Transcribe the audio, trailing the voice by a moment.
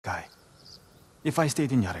Guy, if I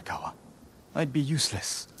stayed in Yarikawa, I'd be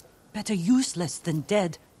useless. Better useless than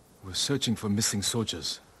dead. We're searching for missing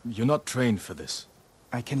soldiers. You're not trained for this.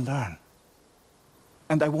 I can learn.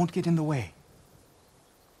 And I won't get in the way.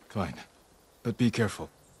 Fine. But be careful.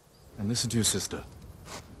 And listen to your sister.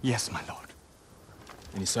 Yes, my lord.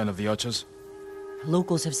 Any sign of the archers?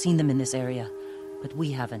 Locals have seen them in this area, but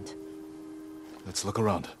we haven't. Let's look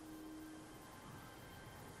around.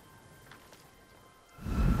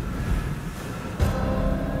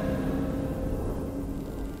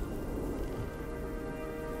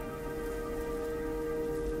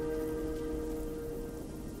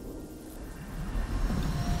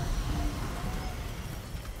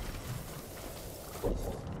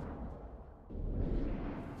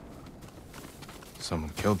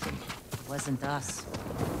 Someone killed them. It wasn't us.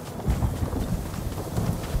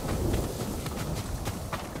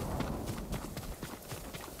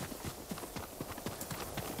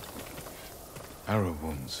 Arrow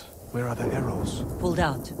wounds. Where are the arrows? Pulled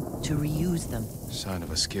out to reuse them. Sign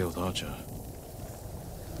of a skilled archer.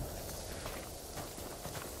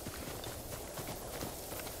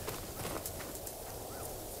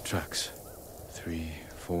 Tracks. 3,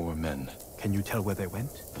 4 men. Can you tell where they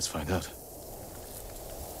went? Let's find out.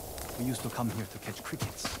 We used to come here to catch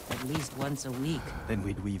crickets. At least once a week. Then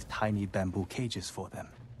we'd weave tiny bamboo cages for them.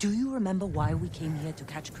 Do you remember why we came here to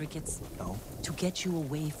catch crickets? No? To get you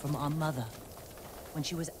away from our mother. When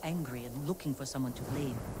she was angry and looking for someone to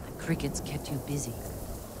blame, the crickets kept you busy.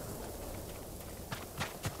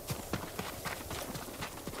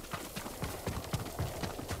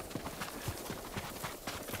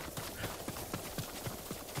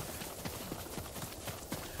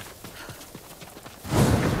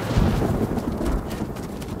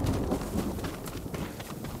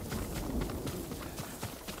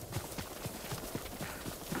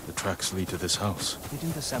 The tracks lead to this house.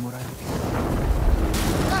 Didn't the samurai...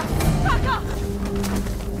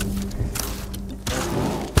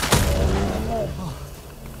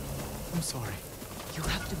 I'm sorry. You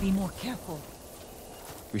have to be more careful.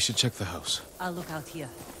 We should check the house. I'll look out here.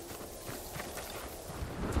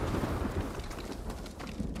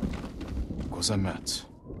 Goza mats.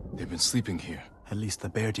 They've been sleeping here. At least the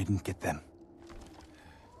bear didn't get them.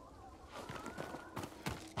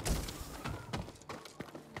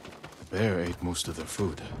 The bear ate most of their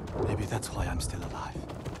food. Maybe that's why I'm still alive.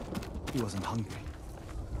 He wasn't hungry.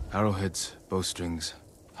 Arrowheads, bowstrings,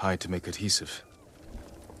 hide to make adhesive.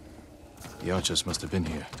 The archers must have been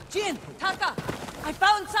here. Jin! Taka! I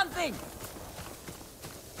found something!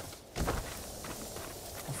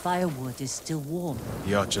 The firewood is still warm.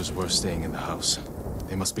 The archers were staying in the house.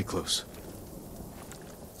 They must be close.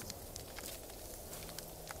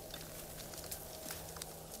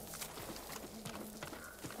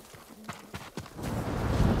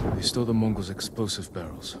 They stole the Mongols' explosive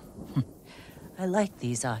barrels. I like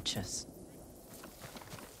these archers.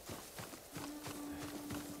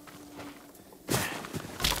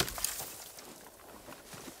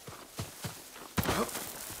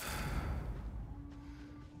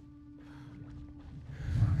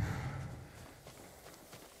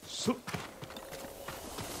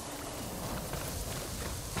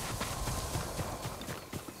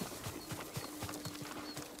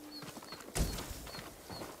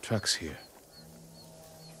 Tracks here.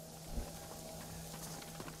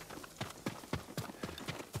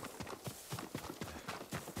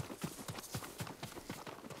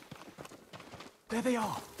 There they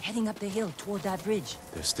are! Heading up the hill toward that ridge.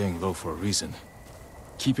 They're staying low for a reason.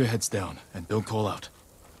 Keep your heads down and don't call out.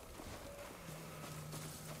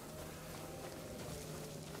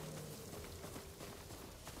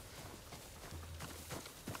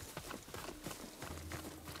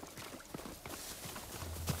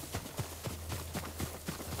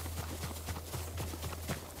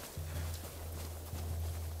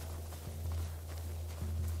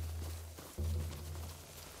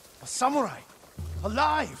 A samurai!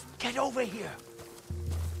 Alive! Get over here!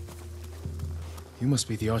 You must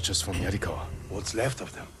be the archers from Yarikawa. What's left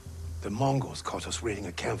of them? The Mongols caught us raiding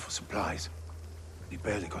a camp for supplies. We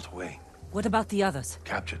barely got away. What about the others?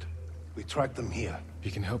 Captured. We tracked them here.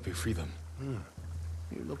 We can help you free them.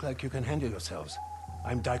 You look like you can handle yourselves.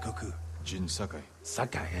 I'm Daikoku. Jin Sakai.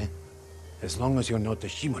 Sakai, eh? As long as you're not the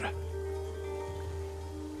Shimura.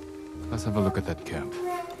 Let's have a look at that camp.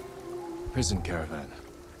 Prison caravan.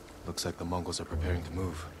 Looks like the Mongols are preparing to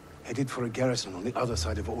move. Headed for a garrison on the other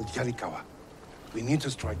side of Old Yarikawa. We need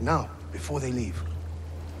to strike now, before they leave.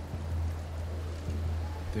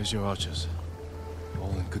 There's your archers.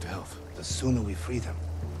 All in good health. The sooner we free them,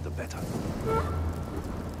 the better.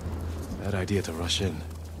 Bad idea to rush in.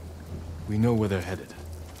 We know where they're headed.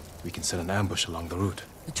 We can set an ambush along the route.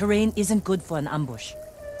 The terrain isn't good for an ambush.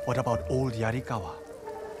 What about old Yarikawa?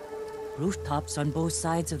 Rooftops on both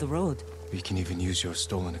sides of the road. We can even use your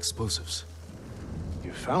stolen explosives.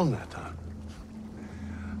 You found that, huh?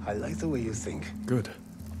 I like the way you think. Good.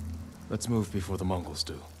 Let's move before the Mongols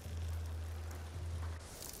do.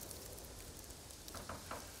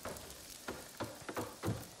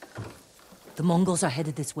 The Mongols are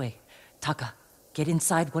headed this way. Taka, get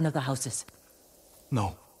inside one of the houses.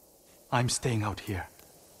 No. I'm staying out here.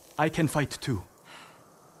 I can fight too.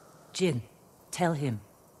 Jin, tell him.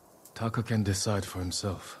 Taka can decide for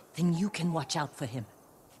himself. Then you can watch out for him.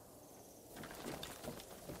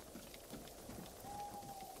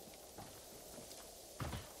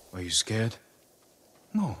 Are you scared?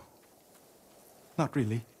 No. Not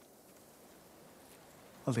really.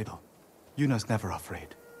 A little. Yuna's never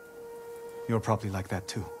afraid. You're probably like that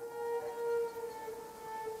too.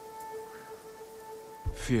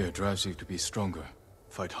 Fear drives you to be stronger,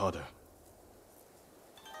 fight harder.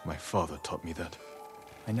 My father taught me that.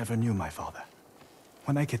 I never knew my father.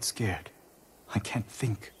 When I get scared, I can't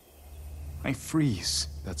think. I freeze.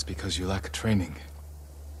 That's because you lack training.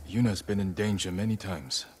 Yuna's been in danger many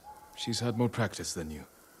times. She's had more practice than you.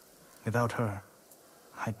 Without her,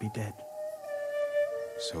 I'd be dead.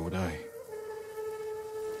 So would I.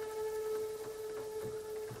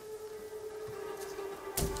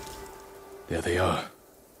 There they are.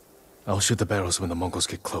 I'll shoot the barrels when the Mongols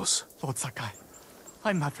get close. Lord Sakai,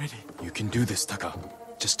 I'm not ready. You can do this, Taka.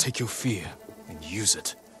 Just take your fear and use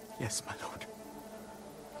it. Yes, my lord.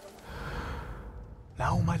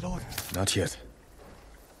 Now, my lord. Not yet.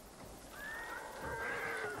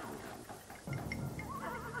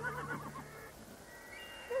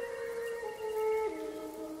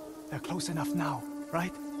 They're close enough now,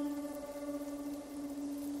 right?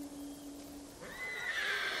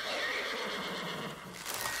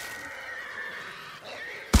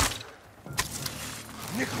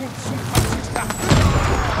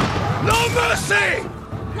 No mercy!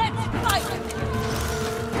 Let's fight!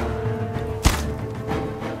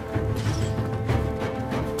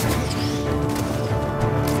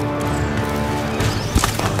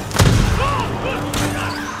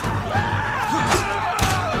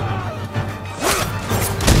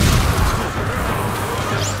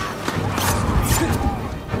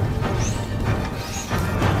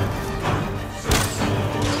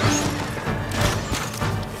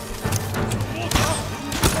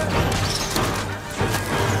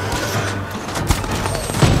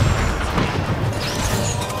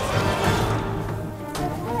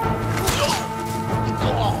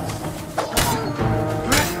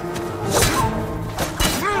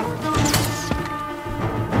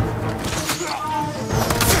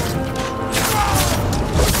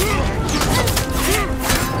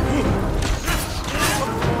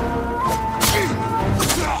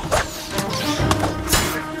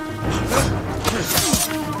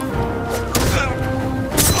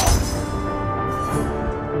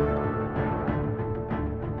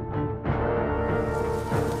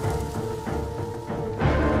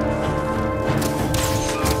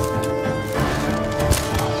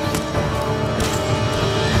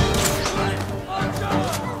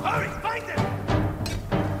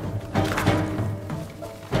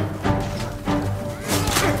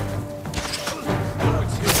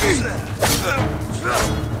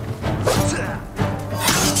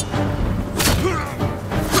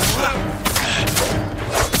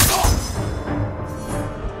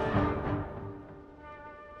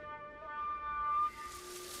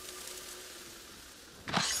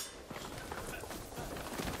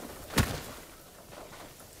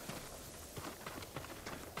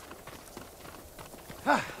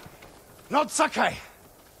 Lord Sakai!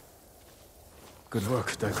 Good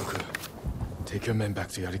work, Daikoku. Take your men back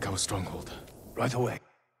to Yarikawa stronghold. Right away.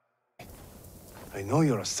 I know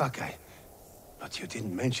you're a Sakai, but you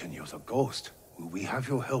didn't mention you're the ghost. Will we have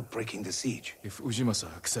your help breaking the siege? If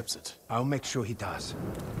Ujimasa accepts it. I'll make sure he does.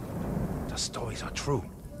 The stories are true.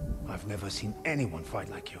 I've never seen anyone fight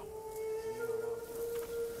like you.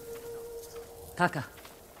 Taka,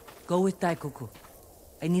 go with Daikoku.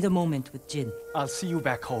 I need a moment with Jin. I'll see you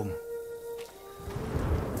back home.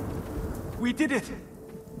 We did it!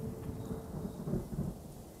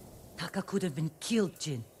 Taka could have been killed,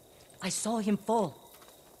 Jin. I saw him fall.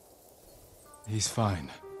 He's fine.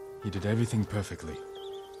 He did everything perfectly.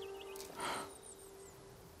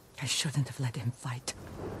 I shouldn't have let him fight.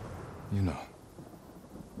 You know.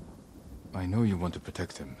 I know you want to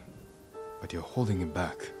protect him, but you're holding him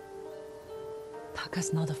back.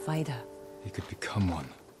 Taka's not a fighter. He could become one.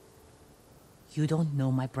 You don't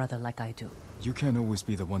know my brother like I do. You can't always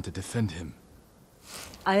be the one to defend him.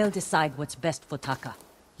 I'll decide what's best for Taka.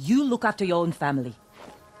 You look after your own family.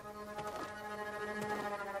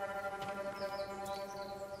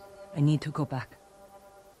 I need to go back.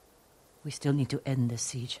 We still need to end this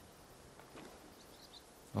siege.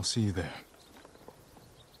 I'll see you there.